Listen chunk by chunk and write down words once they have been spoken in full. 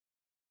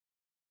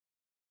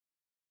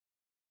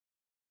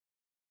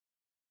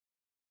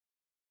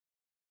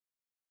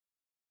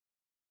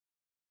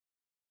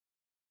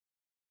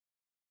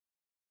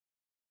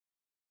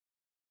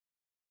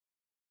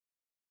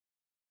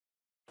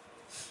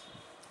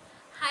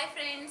Hi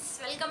friends,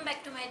 welcome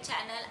back to my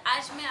channel.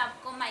 आज मैं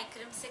आपको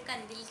माइक्रेम से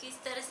कंदील किस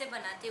तरह से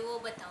बनाते हैं वो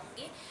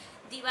बताऊंगी।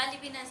 दिवाली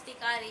भी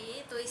नज़दीक आ रही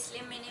है तो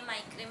इसलिए मैंने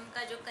माइक्रेम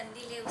का जो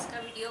कंदील है उसका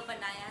वीडियो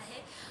बनाया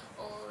है।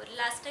 और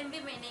लास्ट टाइम भी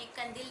मैंने एक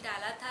कंदील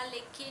डाला था,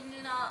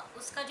 लेकिन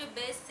उसका जो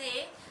बेस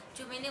है,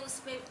 जो मैंने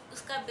उसमें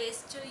उसका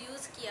बेस जो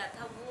यूज़ किया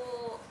था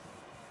वो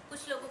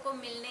कुछ लोगों को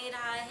मिल नहीं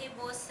रहा है।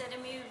 बहुत सारे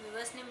मेरे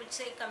व्यूअर्स ने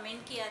मुझसे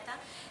कमेंट किया था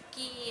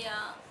कि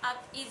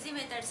आप इजी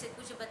मेथड से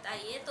कुछ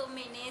बताइए, तो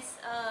मैंने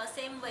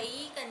सेम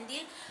वही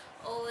कंदील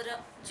और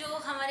जो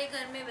हमारे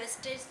घर में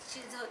वेस्टेज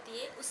चीज़ होती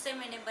है उससे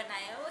मैंने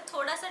बनाया, वो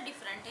थोड़ा सा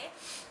डिफरेंट है।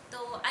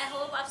 तो आई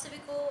होप आप सभी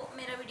को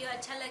मेरा वीडियो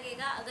अच्छा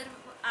लगेगा। अगर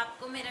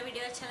आपको मेरा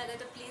वीडियो अच्छा लगे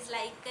तो प्लीज़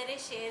लाइक करें,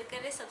 शेयर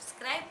करें,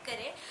 सब्सक्राइब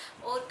करें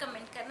और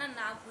कमेंट करना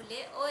ना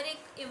भूलें। और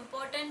एक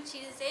इम्पॉर्टेंट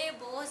चीज़ है,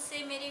 बहुत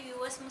से मेरे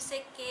व्यूअर्स मुझसे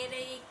कह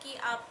रहे हैं कि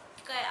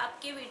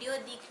आपके वीडियो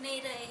दिख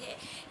नहीं रहे हैं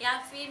या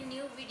फिर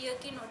न्यू वीडियो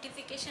की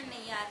नोटिफिकेशन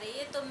नहीं आ रही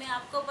है। तो मैं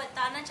आपको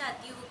बताना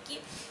चाहती हूँ कि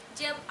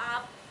जब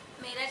आप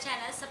मेरा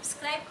चैनल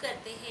सब्सक्राइब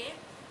करते हैं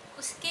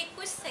उसके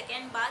कुछ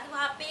सेकंड बाद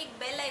वहाँ पे एक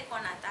बेल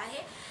आइकॉन आता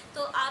है,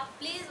 तो आप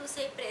प्लीज़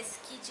उसे प्रेस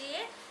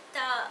कीजिए।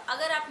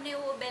 अगर आपने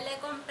वो बेल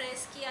आइकॉन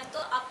प्रेस किया तो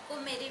आपको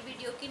मेरे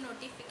वीडियो की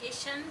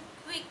नोटिफिकेशन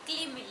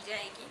क्विकली मिल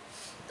जाएगी।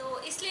 तो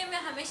इसलिए मैं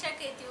हमेशा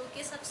कहती हूँ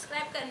कि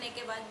सब्सक्राइब करने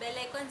के बाद बेल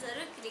आइकॉन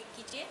ज़रूर क्लिक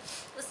कीजिए।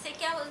 उससे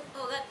क्या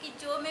होगा कि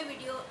जो मैं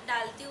वीडियो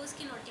डालती हूँ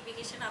उसकी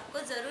नोटिफिकेशन आपको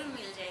ज़रूर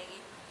मिल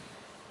जाएगी।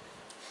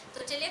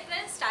 तो चलिए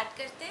फ्रेंड्स, स्टार्ट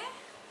करते हैं।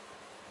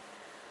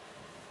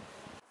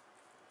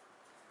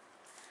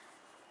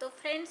 तो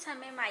फ्रेंड्स,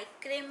 हमें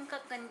माइक्रेम का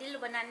कंदील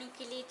बनाने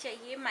के लिए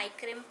चाहिए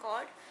माइक्रेम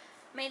कॉर्ड।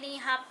 मैंने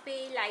यहाँ पे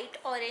लाइट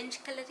ऑरेंज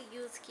कलर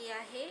यूज़ किया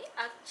है।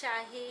 आप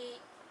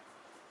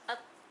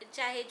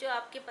चाहे जो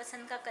आपके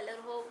पसंद का कलर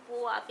हो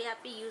वो आप यहाँ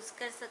पे यूज़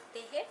कर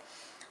सकते हैं।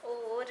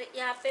 और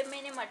यहाँ पे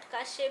मैंने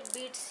मटका शेप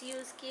बीड्स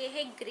यूज़ किए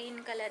हैं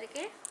ग्रीन कलर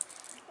के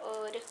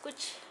और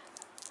कुछ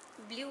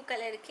ब्लू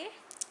कलर के,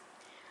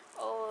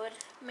 और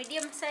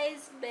मीडियम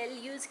साइज़ बेल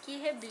यूज़ की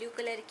है ब्लू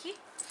कलर की।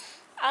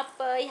 आप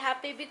यहाँ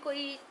पे भी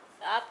कोई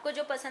आपको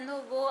जो पसंद हो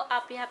वो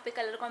आप यहाँ पे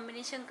कलर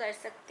कॉम्बिनेशन कर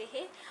सकते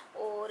हैं।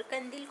 और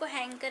कंदील को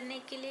हैंग करने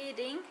के लिए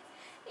रिंग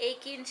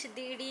 1 इंच,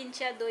 1.5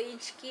 इंच या 2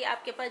 इंच की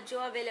आपके पास जो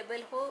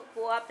अवेलेबल हो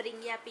वो आप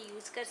रिंग यहाँ पे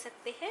यूज़ कर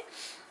सकते हैं।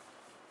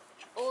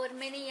 और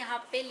मैंने यहाँ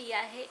पे लिया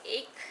है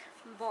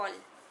एक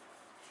बॉल,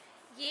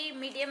 ये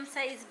मीडियम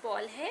साइज़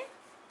बॉल है।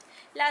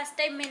 लास्ट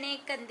टाइम मैंने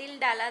एक कंदील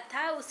डाला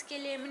था, उसके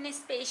लिए मैंने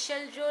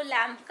स्पेशल जो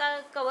लैम्प का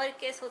कवर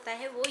केस होता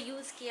है वो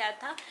यूज़ किया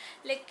था,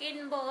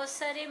 लेकिन बहुत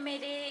सारे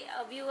मेरे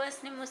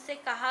व्यूअर्स ने मुझसे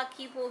कहा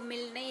कि वो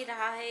मिल नहीं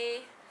रहा है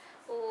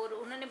और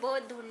उन्होंने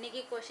बहुत ढूंढने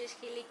की कोशिश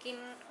की लेकिन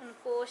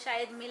उनको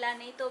शायद मिला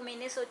नहीं। तो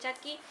मैंने सोचा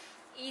कि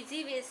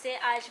इजी वे से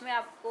आज मैं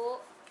आपको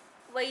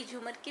वही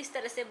झूमर किस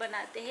तरह से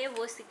बनाते हैं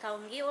वो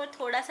सिखाऊंगी, और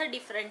थोड़ा सा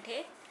डिफरेंट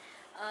है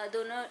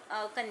दोनों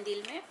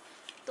कंदील में।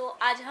 तो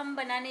आज हम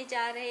बनाने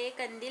जा रहे हैं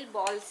कंदील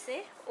बॉल से।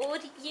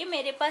 और ये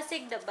मेरे पास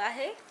एक डब्बा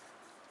है,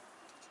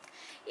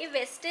 ये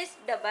वेस्टेज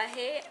डब्बा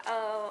है।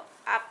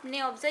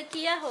 आपने ऑब्जर्व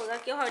किया होगा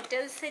कि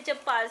होटल से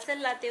जब पार्सल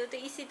लाते हो तो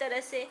इसी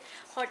तरह से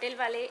होटल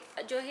वाले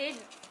जो है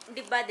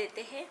डिब्बा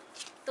देते हैं।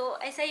 तो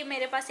ऐसा ही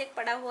मेरे पास एक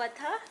पड़ा हुआ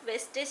था,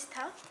 वेस्टेज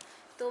था,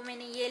 तो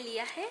मैंने ये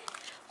लिया है।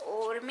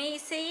 और मैं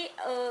इसे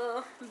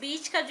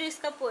बीच का जो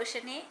इसका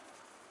पोर्शन है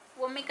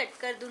वो मैं कट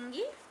कर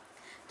दूंगी।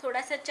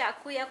 थोड़ा सा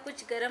चाकू या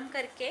कुछ गरम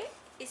करके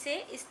इसे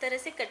इस तरह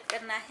से कट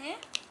करना है।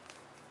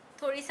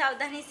 थोड़ी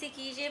सावधानी से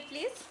कीजिए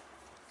प्लीज़।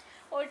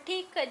 और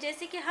ठीक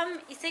जैसे कि हम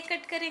इसे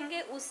कट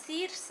करेंगे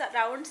उसी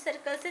राउंड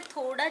सर्कल से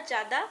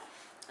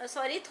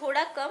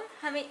थोड़ा कम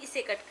हमें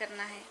इसे कट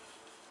करना है।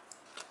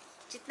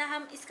 जितना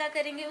हम इसका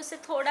करेंगे उससे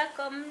थोड़ा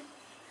कम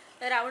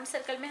राउंड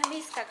सर्कल में हमें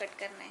इसका कट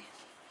करना है।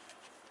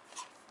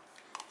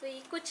 तो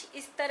ये कुछ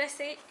इस तरह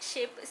से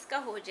शेप इसका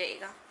हो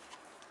जाएगा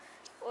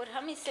और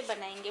हम इसे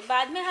बनाएंगे।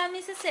 बाद में हम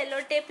इसे सेलो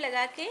टेप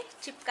लगा के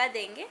चिपका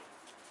देंगे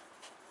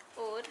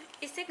और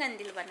इसे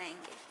कंदील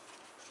बनाएंगे।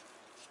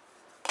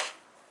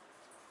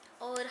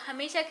 और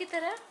हमेशा की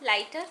तरह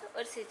लाइटर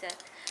और सीजर।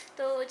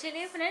 तो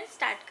चलिए फ्रेंड्स,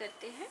 स्टार्ट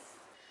करते हैं।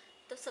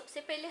 तो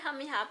सबसे पहले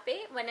हम यहाँ पे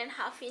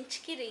 1.5 इंच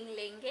की रिंग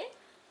लेंगे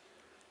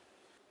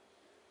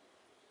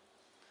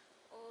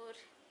और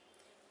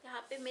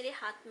यहाँ पे मेरे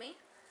हाथ में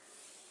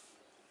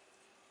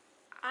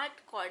 8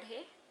 कॉर्ड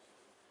है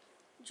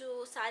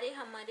जो सारे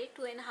हमारे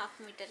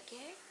 2.5 मीटर के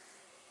हैं।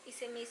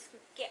 इसे मैं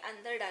इसके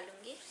अंदर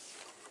डालूंगी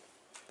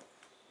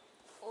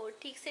और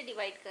ठीक से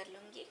डिवाइड कर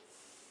लूँगी।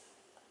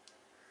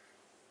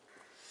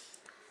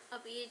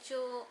 अब ये जो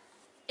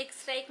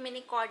एक्स्ट्रा एक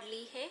मैंने कॉर्ड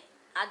ली है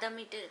आधा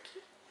मीटर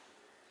की,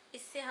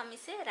 इससे हम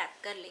इसे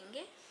रैप कर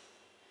लेंगे।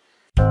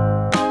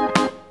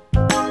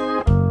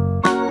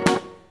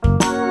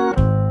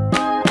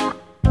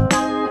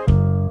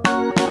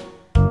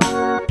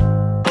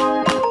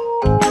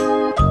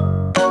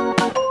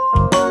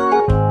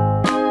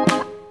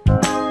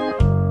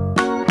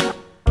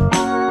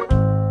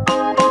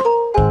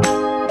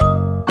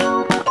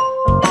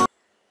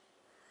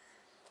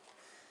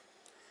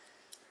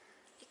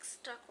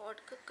 एक्स्ट्रा कॉर्ड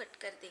को कट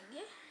कर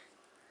देंगे।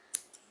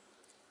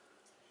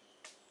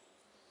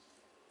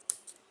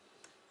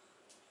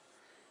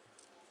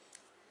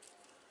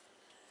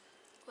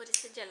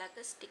 से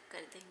जलाकर स्टिक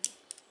कर देंगे।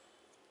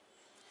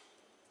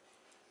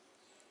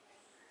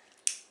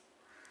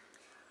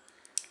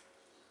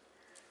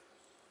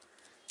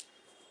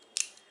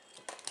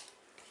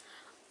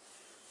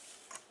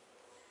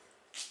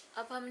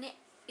 अब हमने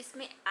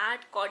इसमें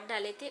 8 कॉर्ड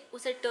डाले थे,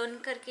 उसे टर्न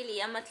करके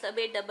लिया, मतलब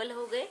ये डबल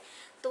हो गए।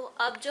 तो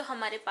अब जो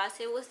हमारे पास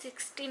है वो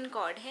 16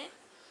 कॉर्ड है।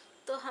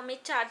 तो हमें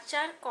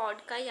 4-4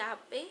 कॉर्ड का यहाँ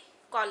पे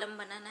कॉलम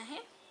बनाना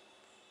है।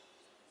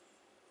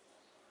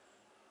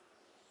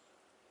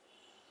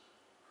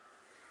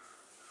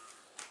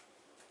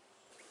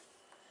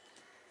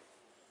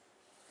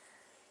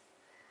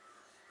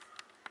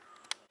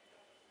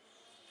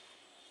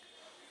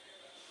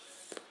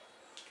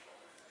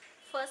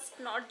 फर्स्ट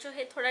नॉट जो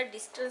है थोड़ा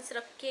डिस्टेंस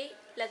रख के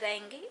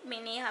लगाएंगे।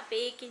 मैंने यहाँ पे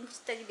 1 इंच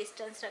तक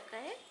डिस्टेंस रखा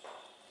है।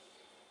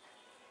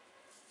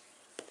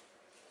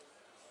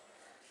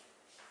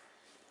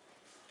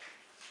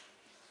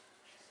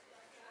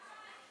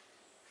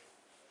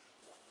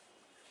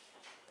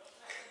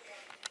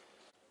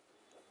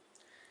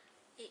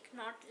 एक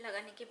नॉट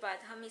लगाने के बाद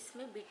हम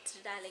इसमें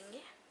बीड्स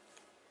डालेंगे।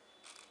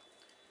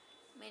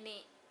 मैंने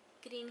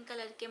ग्रीन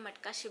कलर के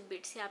मटका शिप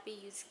बीड्स यहाँ पे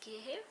यूज़ किए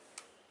हैं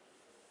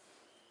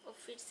और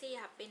फिर से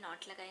यहाँ पे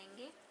नॉट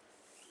लगाएंगे।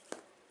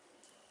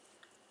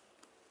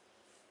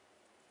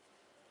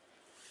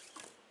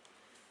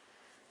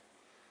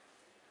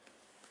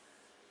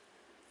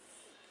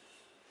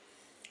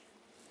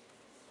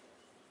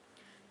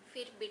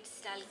 फिर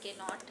बीड्स डाल के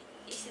नॉट,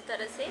 इसी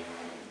तरह से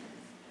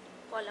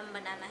कॉलम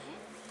बनाना है।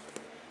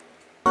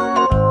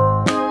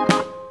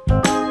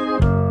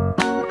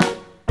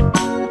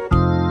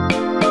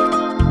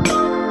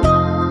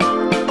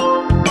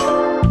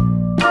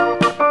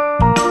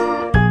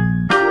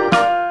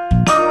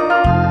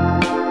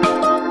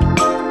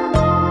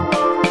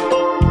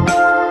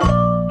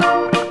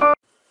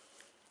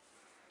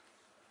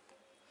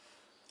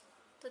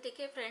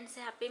 देखिए फ्रेंड्स,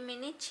 यहाँ पे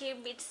मैंने 6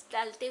 बीड्स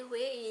डालते हुए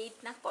ये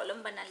इतना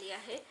कॉलम बना लिया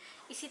है।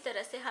 इसी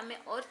तरह से हमें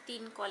और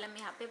 3 कॉलम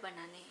यहाँ पे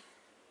बनाने हैं।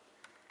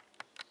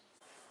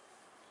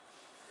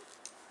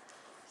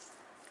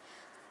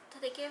 तो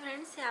देखिए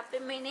फ्रेंड्स, यहाँ पे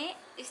मैंने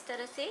इस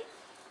तरह से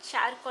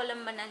 4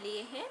 कॉलम बना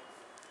लिए हैं।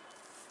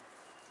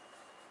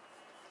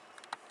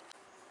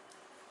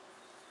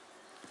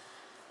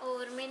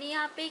 और मैंने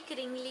यहाँ पे एक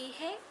रिंग ली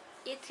है।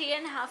 ये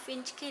 3.5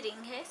 इंच की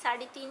रिंग है,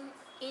 3.5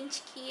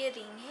 इंच की ये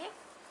रिंग है।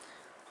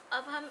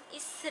 अब हम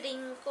इस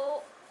रिंग को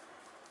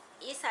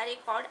ये सारे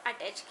कॉर्ड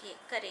अटैच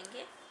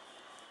करेंगे।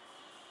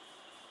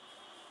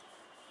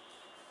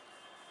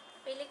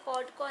 पहले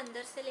कॉर्ड को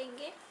अंदर से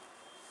लेंगे।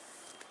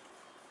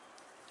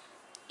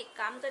 एक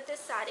काम करते हैं,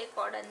 सारे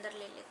कॉर्ड अंदर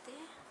ले लेते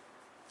हैं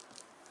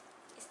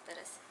इस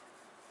तरह से।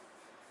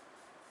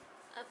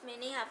 अब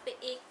मैंने यहाँ पे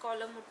एक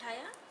कॉलम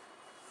उठाया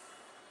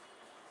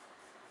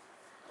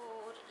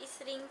और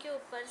इस रिंग के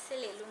ऊपर से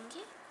ले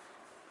लूँगी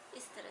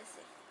इस तरह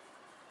से।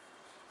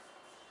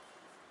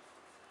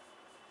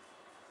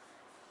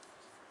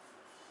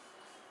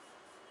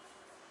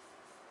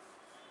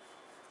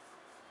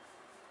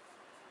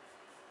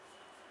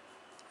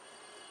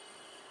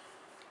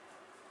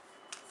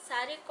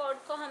 सारे कॉर्ड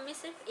को हमें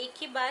सिर्फ एक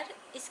ही बार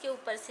इसके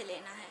ऊपर से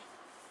लेना है।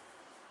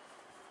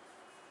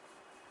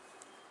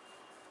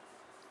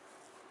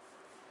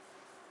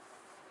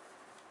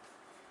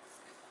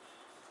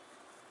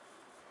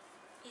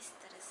 इस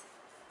तरह से,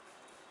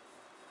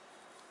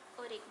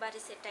 और एक बार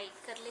इसे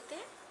टाइट कर लेते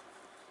हैं।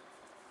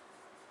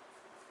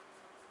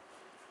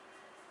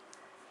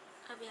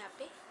 अब यहाँ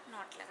पे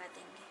नॉट लगा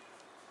देंगे।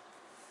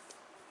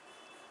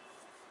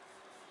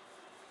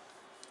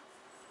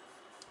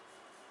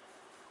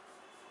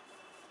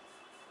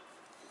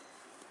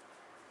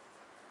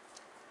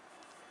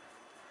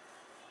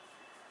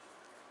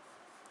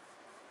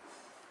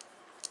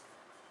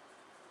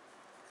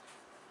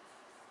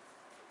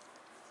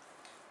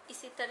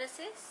 इसी तरह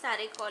से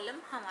सारे कॉलम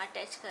हम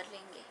अटैच कर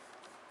लेंगे।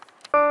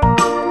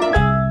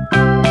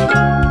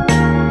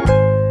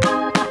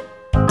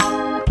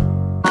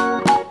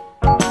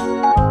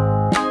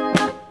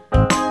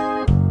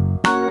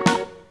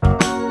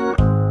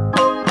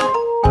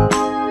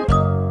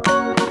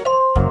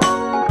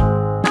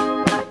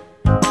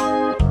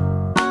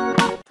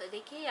 तो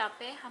देखिए यहाँ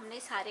पे हमने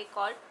सारे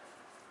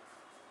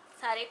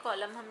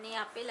कॉलम हमने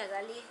यहाँ पे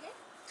लगा लिए हैं।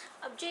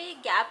 अब जो ये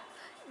गैप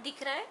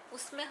दिख रहा है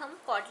उसमें हम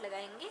कॉर्ड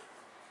लगाएंगे।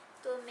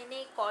 तो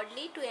मैंने कॉर्ड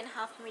ली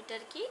 2.5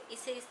 मीटर की,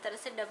 इसे इस तरह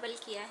से डबल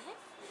किया है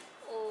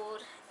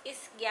और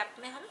इस गैप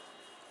में हम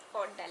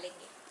कॉर्ड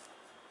डालेंगे।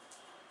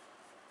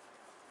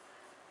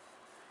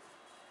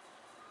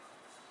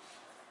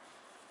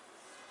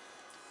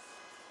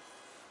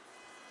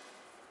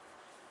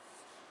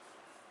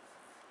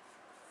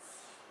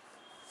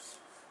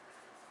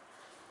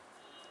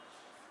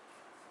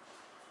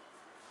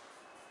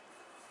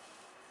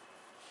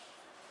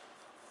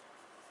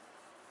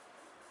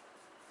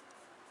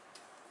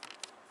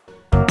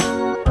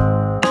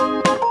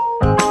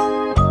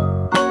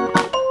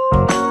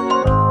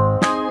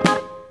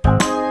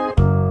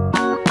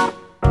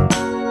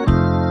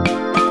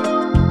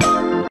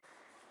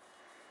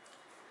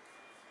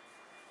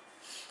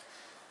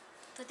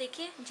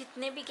 देखिए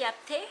जितने भी गैप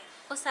थे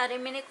वो सारे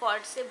मैंने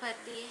कॉर्ड से भर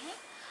दिए हैं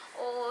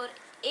और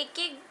एक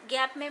एक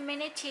गैप में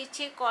मैंने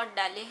 6-6 कॉर्ड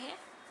डाले हैं।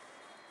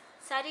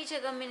 सारी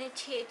जगह मैंने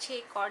 6-6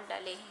 कॉर्ड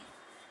डाले हैं।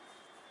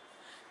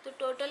 तो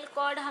टोटल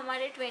कॉर्ड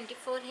हमारे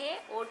 24 है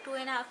और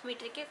 2.5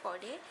 मीटर के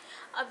कॉर्ड है।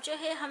 अब जो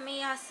है हमें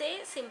यहाँ से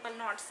सिंपल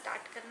नॉट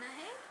स्टार्ट करना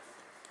है।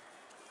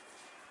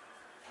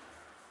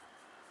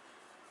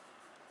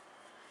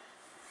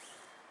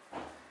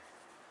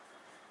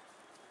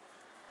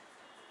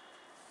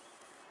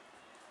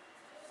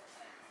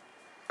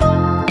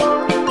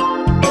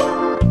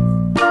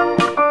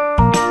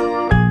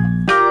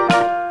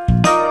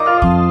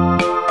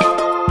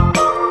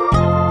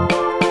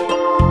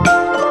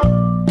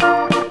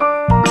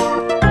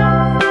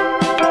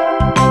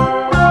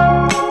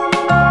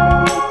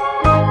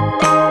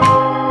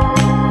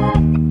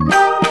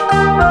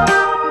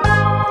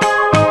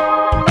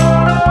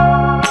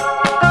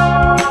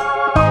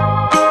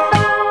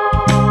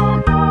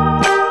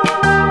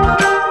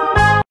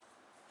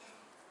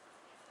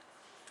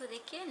 तो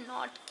देखिए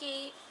नॉट के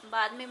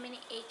बाद में मैंने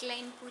एक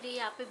लाइन पूरे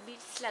यहाँ पे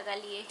बीट्स लगा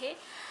लिए हैं।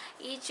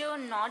 ये जो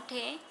नॉट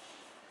है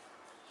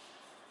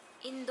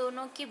इन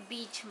दोनों के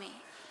बीच में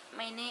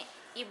मैंने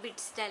ये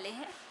बीट्स डाले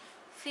हैं।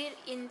 फिर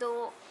इन दो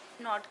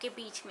नॉट के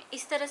बीच में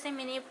इस तरह से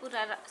मैंने ये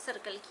पूरा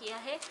सर्कल किया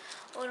है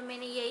और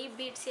मैंने यही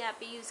बीट्स यहाँ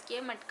पे यूज़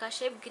किया, मटका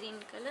शेप ग्रीन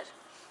कलर।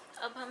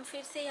 अब हम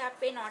फिर से यहाँ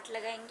पे नॉट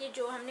लगाएंगे।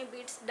 जो हमने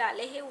बीट्स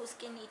डाले हैं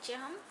उसके नीचे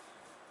हम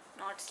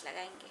नॉट्स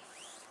लगाएंगे।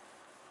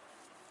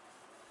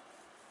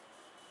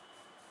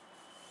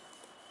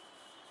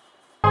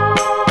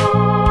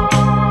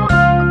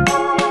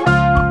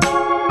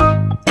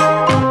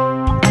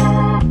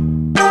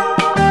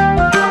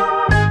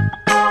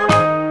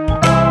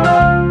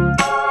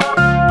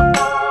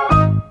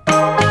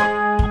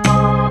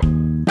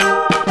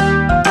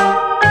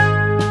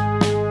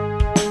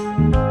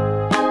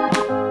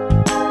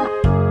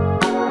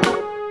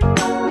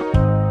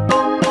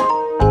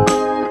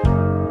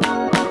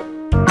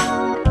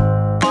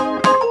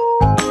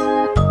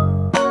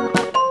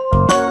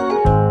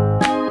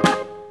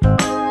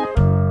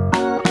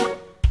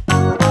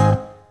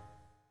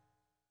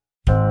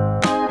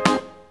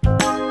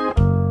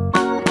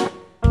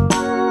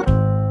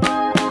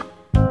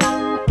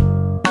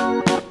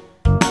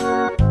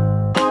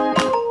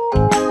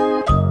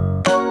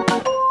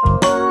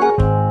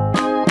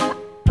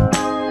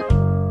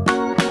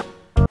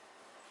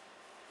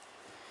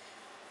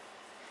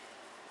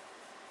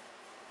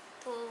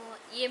 तो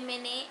ये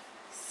मैंने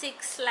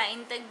 6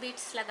 लाइन तक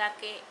बीट्स लगा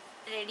के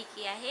रेडी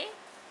किया है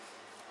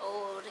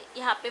और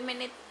यहाँ पे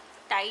मैंने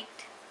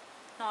टाइट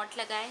नॉट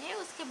लगाए हैं।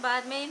 उसके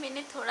बाद में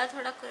मैंने थोड़ा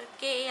थोड़ा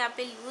करके यहाँ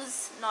पे लूज़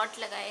नॉट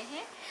लगाए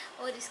हैं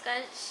और इसका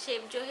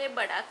शेप जो है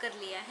बड़ा कर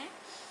लिया है।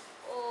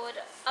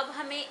 और अब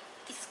हमें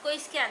इसको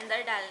इसके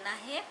अंदर डालना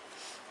है।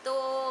 तो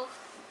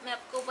मैं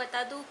आपको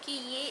बता दूँ कि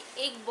ये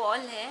एक बॉल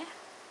है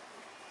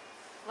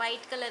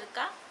वाइट कलर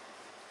का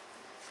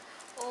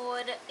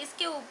और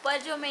इसके ऊपर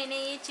जो मैंने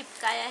ये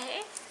चिपकाया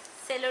है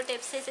सेलो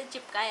टेप से इसे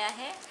चिपकाया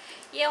है।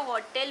 ये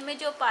होटल में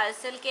जो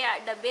पार्सल के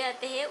डब्बे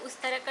आते हैं उस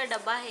तरह का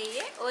डब्बा है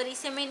ये और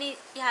इसे मैंने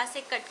यहाँ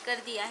से कट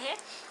कर दिया है।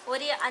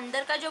 और ये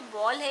अंदर का जो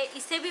बॉल है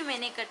इसे भी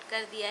मैंने कट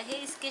कर दिया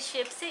है, इसके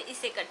शेप से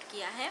इसे कट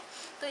किया है।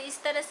 तो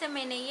इस तरह से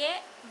मैंने ये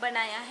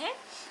बनाया है।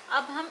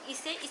 अब हम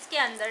इसे इसके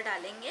अंदर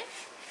डालेंगे।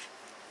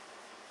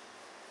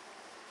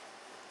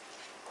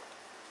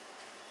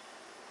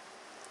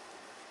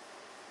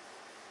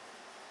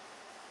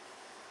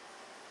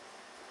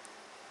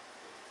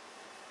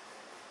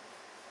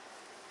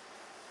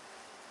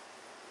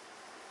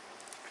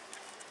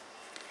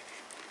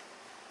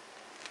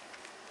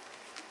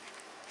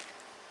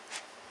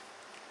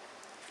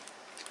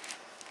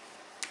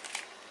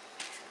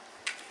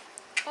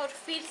 और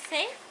फिर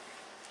से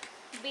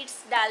बीट्स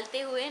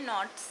डालते हुए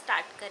नॉट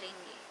स्टार्ट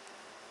करेंगे।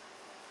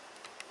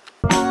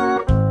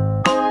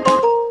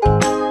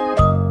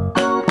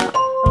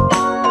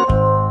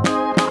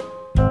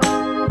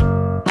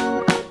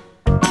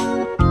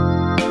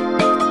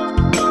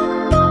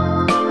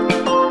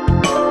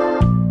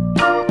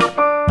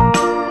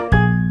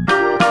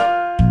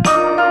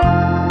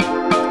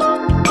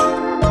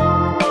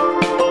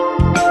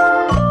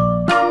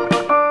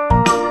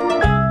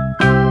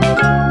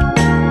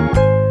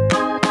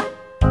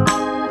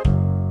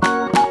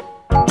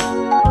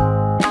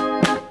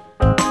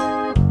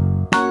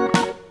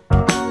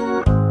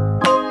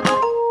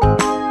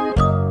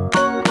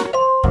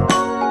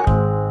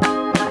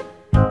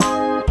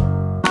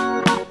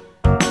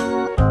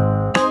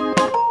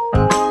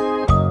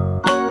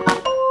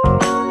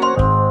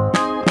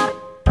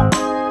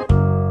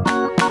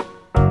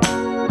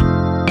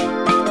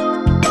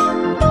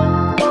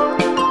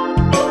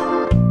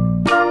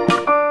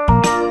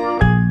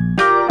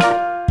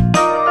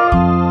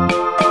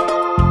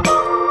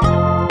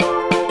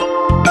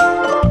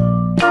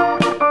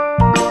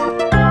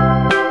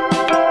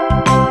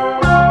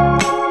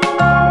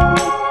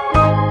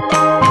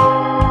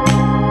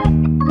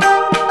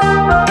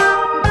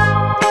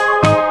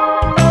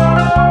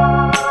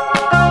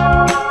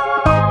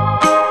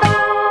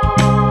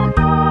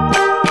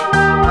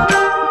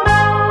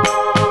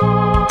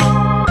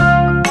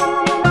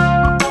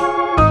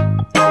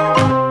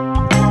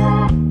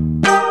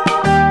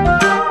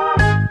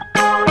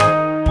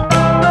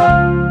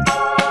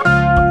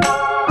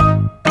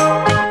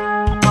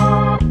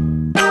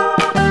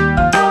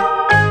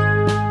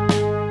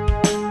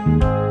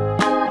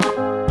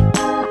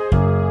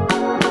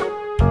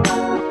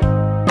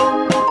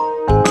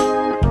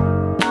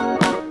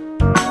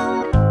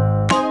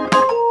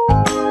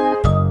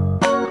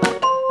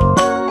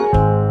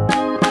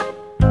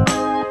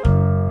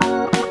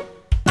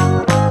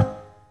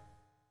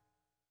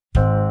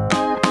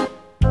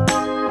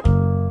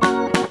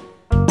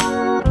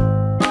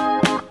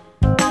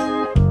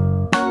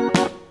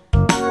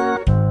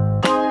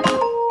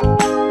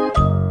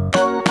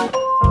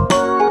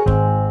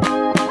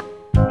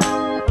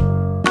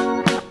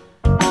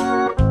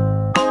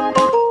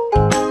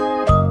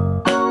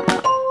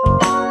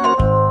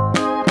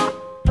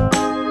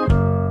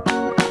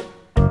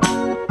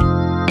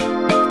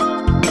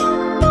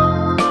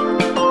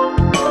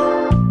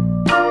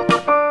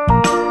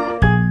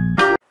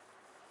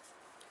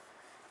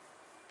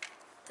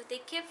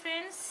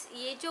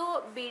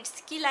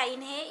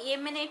 ये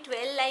मैंने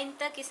 12 लाइन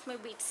तक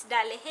इसमें बीट्स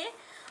डाले हैं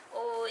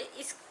और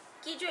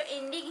इसकी जो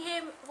एंडिंग है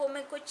वो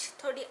मैं कुछ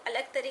थोड़ी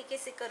अलग तरीके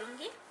से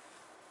करूँगी।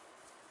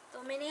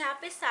 तो मैंने यहाँ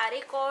पे सारे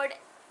कॉर्ड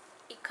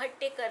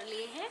इकट्ठे कर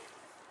लिए हैं।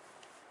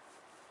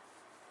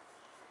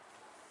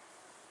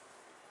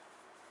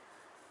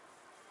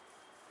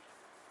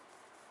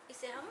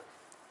 इसे हम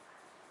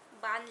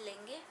बांध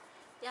लेंगे।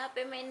 यहाँ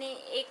पे मैंने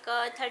एक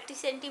 30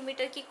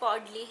 सेंटीमीटर की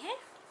कॉर्ड ली है।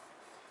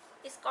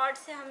 इस कॉर्ड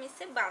से हम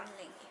इसे बांध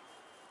लेंगे।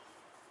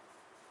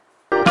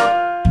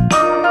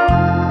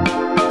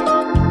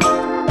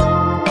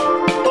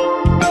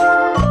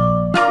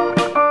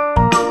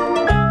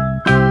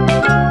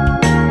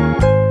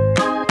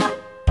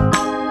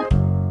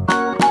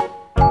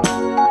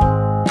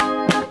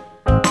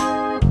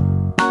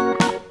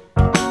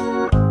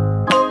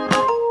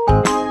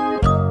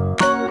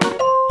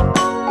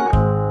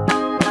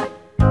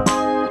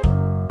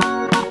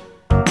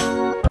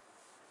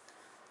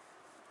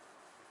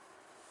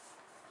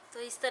 तो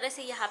इस तरह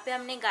से यहाँ पे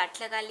हमने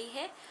गांठ लगा ली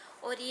है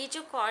और ये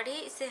जो कॉर्ड है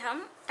इसे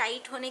हम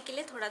टाइट होने के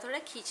लिए थोड़ा थोड़ा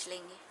खींच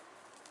लेंगे।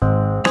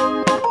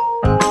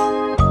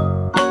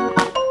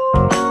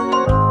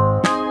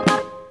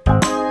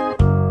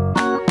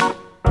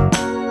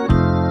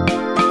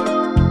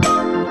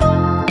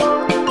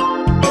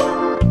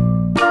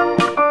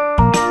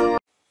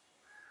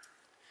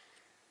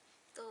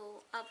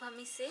 तो अब हम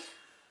इसे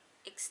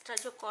एक्स्ट्रा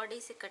जो कॉर्ड है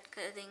इसे कट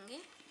कर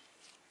देंगे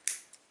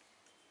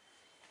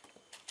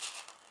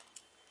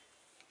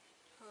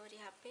और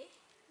यहाँ पे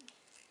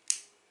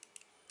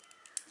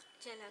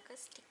जलाकर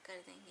स्टिक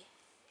कर देंगे।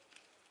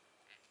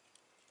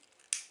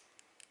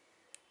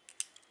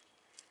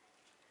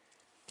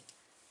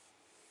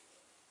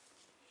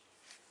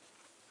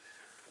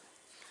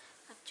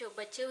 अब जो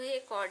बचे हुए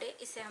कॉर्ड है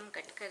इसे हम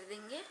कट कर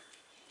देंगे।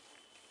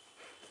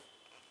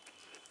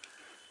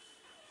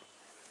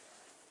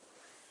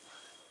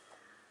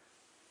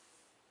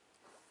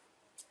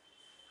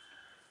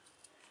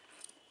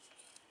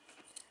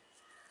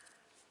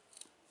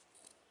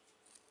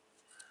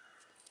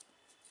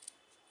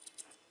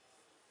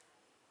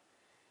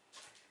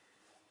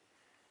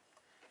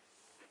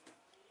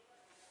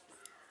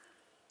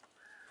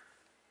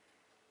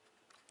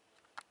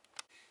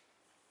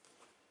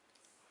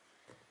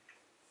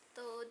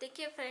 तो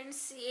देखिए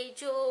फ्रेंड्स, ये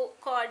जो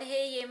कॉर्ड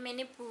है ये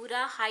मैंने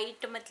पूरा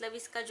हाइट मतलब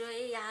इसका जो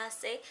है यहाँ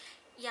से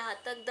यहाँ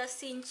तक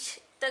 10 इंच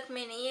तक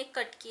मैंने ये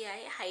कट किया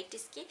है हाइट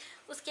इसकी।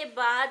 उसके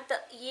बाद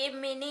ये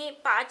मैंने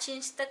 5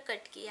 इंच तक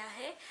कट किया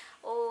है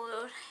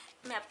और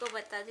मैं आपको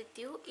बता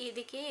देती हूँ। ये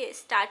देखिए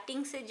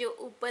स्टार्टिंग से जो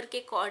ऊपर के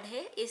कॉर्ड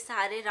है ये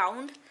सारे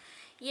राउंड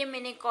ये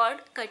मैंने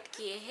कॉर्ड कट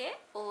किए हैं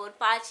और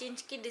 5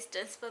 इंच की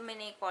डिस्टेंस पर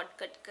मैंने कॉर्ड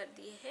कट कर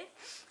दिए हैं।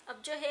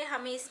 अब जो है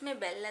हमें इसमें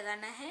बेल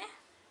लगाना है।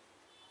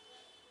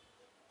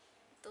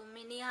 तो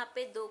मैंने यहाँ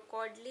पे 2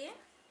 कॉर्ड लिए।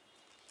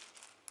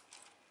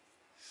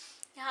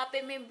 यहाँ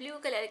पे मैं ब्लू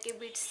कलर के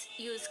बीड्स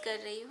यूज़ कर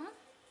रही हूँ।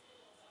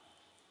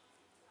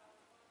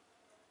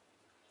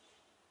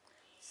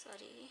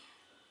 सॉरी,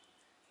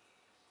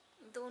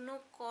 दोनों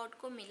कॉर्ड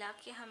को मिला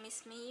के हम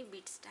इसमें ये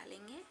बीड्स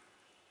डालेंगे।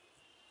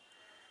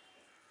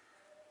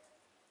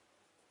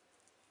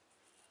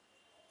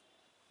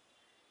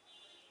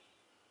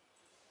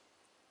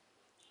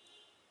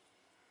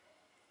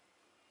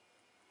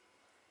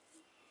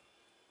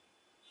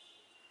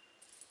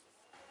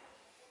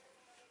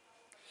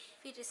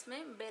 फिर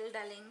इसमें बेल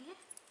डालेंगे।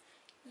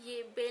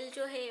 ये बेल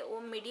जो है वो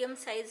मीडियम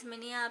साइज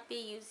मैंने यहाँ पे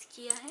यूज़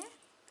किया है।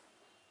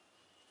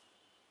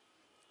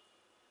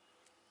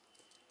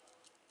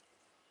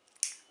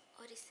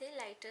 और इसे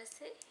लाइटर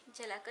से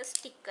जलाकर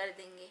स्टिक कर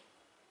देंगे।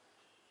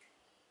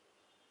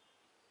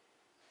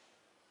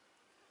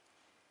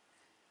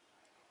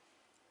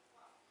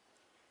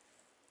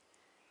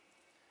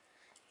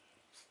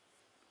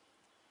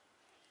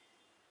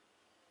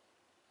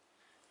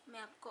 मैं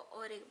आपको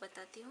और एक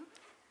बताती हूँ।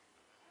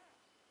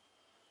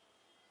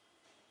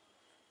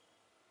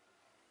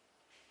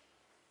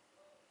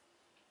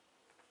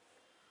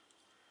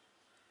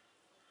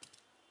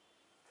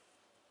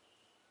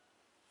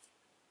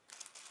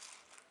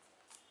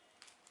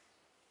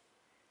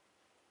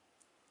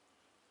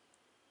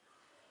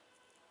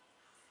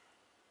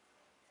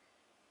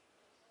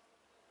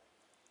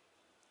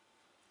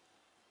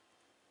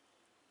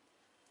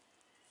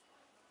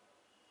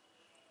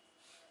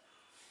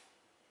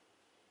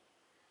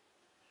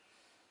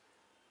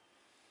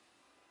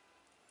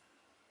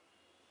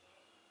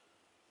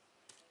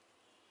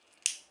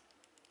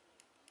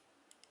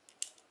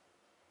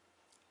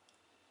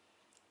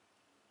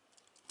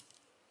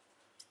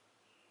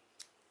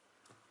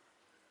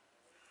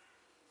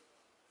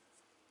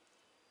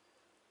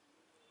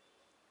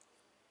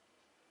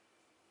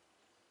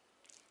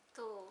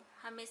 तो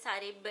हमें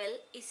सारे बेल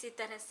इसी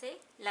तरह से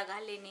लगा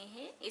लेने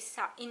हैं।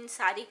 इन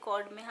सारी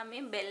कॉर्ड में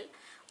हमें बेल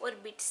और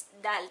बीट्स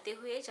डालते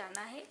हुए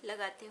जाना है,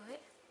 लगाते हुए।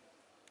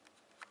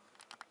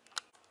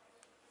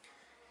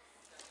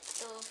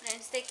 तो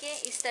फ्रेंड्स देखिए,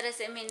 इस तरह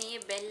से मैंने ये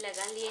बेल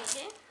लगा लिए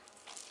हैं।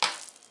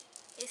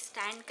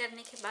 स्टैंड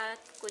करने के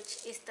बाद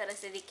कुछ इस तरह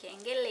से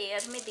दिखेंगे,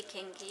 लेयर में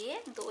दिखेंगे,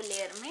 ये 2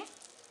 लेयर में।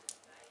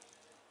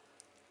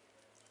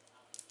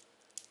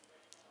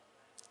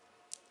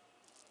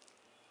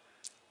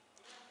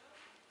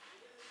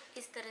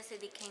 से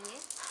दिखेंगे।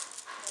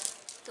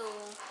 तो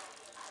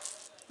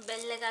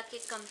बेल लगा के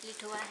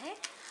कंप्लीट हुआ है।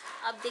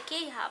 अब देखिए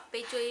यहाँ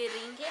पे जो ये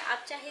रिंग है,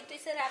 आप चाहे तो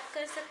इसे रैप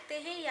कर सकते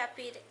हैं या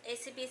फिर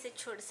ऐसे भी इसे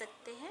छोड़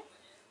सकते हैं।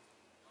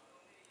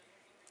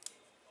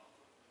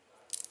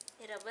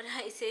 ये रबर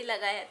ऐसे ही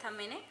लगाया था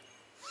मैंने।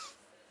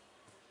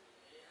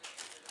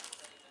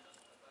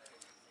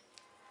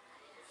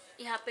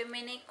 यहाँ पे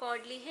मैंने एक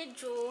कॉर्ड ली है,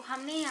 जो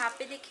हमने यहाँ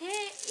पे देखे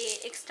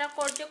एक्स्ट्रा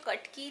कॉर्ड जो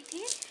कट की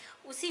थी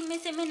उसी में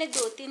से मैंने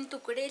 2-3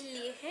 टुकड़े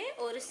लिए हैं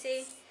और इसे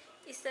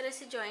इस तरह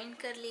से जॉइन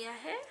कर लिया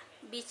है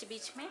बीच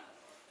बीच में,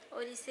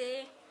 और इसे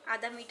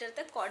आधा मीटर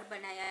तक कॉर्ड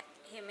बनाया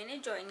है मैंने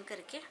जॉइन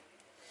करके।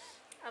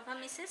 अब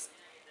हम इसे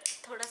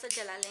थोड़ा सा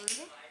जला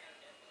लेंगे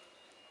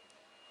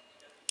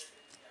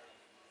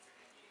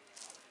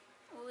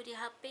और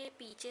यहाँ पे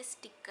पीछे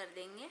स्टिक कर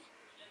देंगे।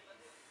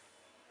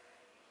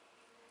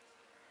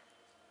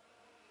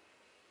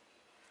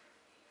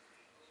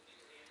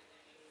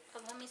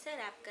 अब हम इसे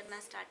रैप करना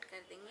स्टार्ट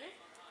कर देंगे।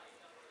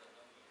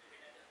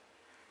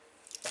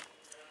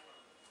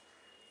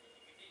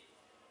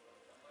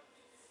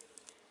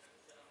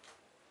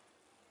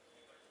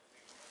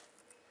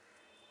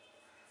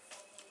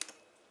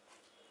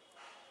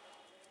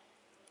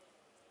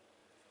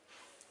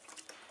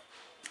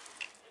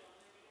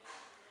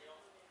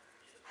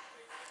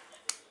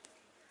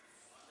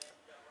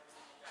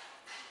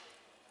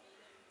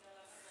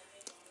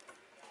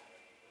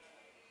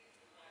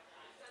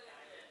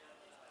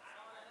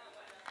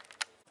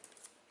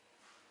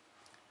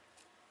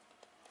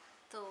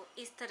 तो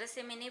इस तरह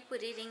से मैंने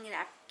पूरी रिंग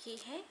रैप की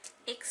है।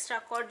 एक्स्ट्रा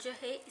कॉर्ड जो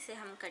है इसे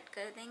हम कट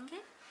कर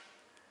देंगे।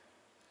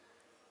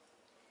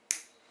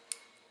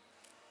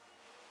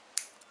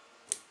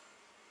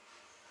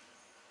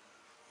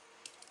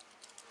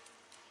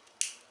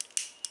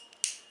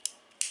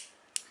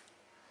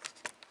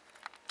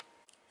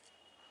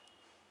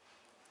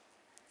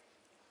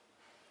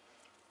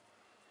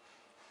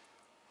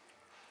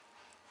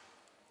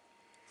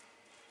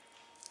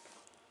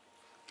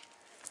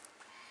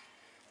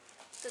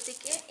 तो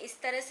देखिए इस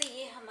तरह से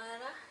ये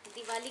हमारा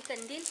दिवाली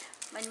कंदील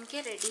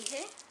बनके रेडी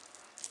है।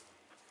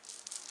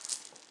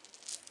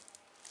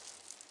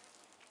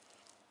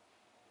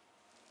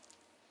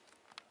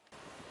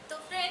 तो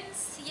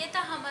फ्रेंड्स, ये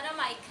था हमारा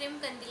माइक्रेम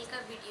कंदील का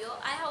वीडियो।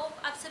 आई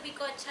होप आप सभी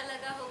को अच्छा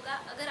लगा होगा।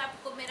 अगर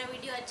आपको मेरा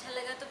वीडियो अच्छा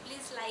लगा तो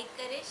प्लीज़ लाइक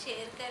करें,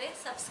 शेयर करें,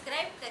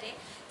 सब्सक्राइब करें।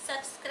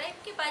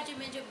 सब्सक्राइब के बाजू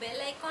में जो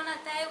बेल आइकॉन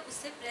आता है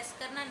उसे प्रेस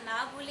करना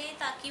ना भूलें,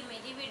 ताकि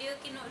मेरी वीडियो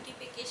की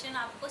नोटिफिकेशन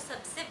आपको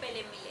सबसे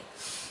पहले मिले।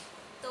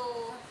 तो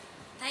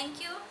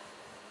थैंक यू,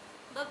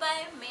 बाय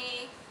बाय।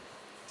 मैं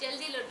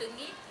जल्दी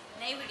लौटूंगी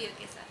नई वीडियो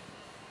के साथ।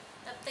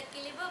 तब तक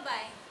के लिए बाय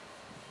बाय।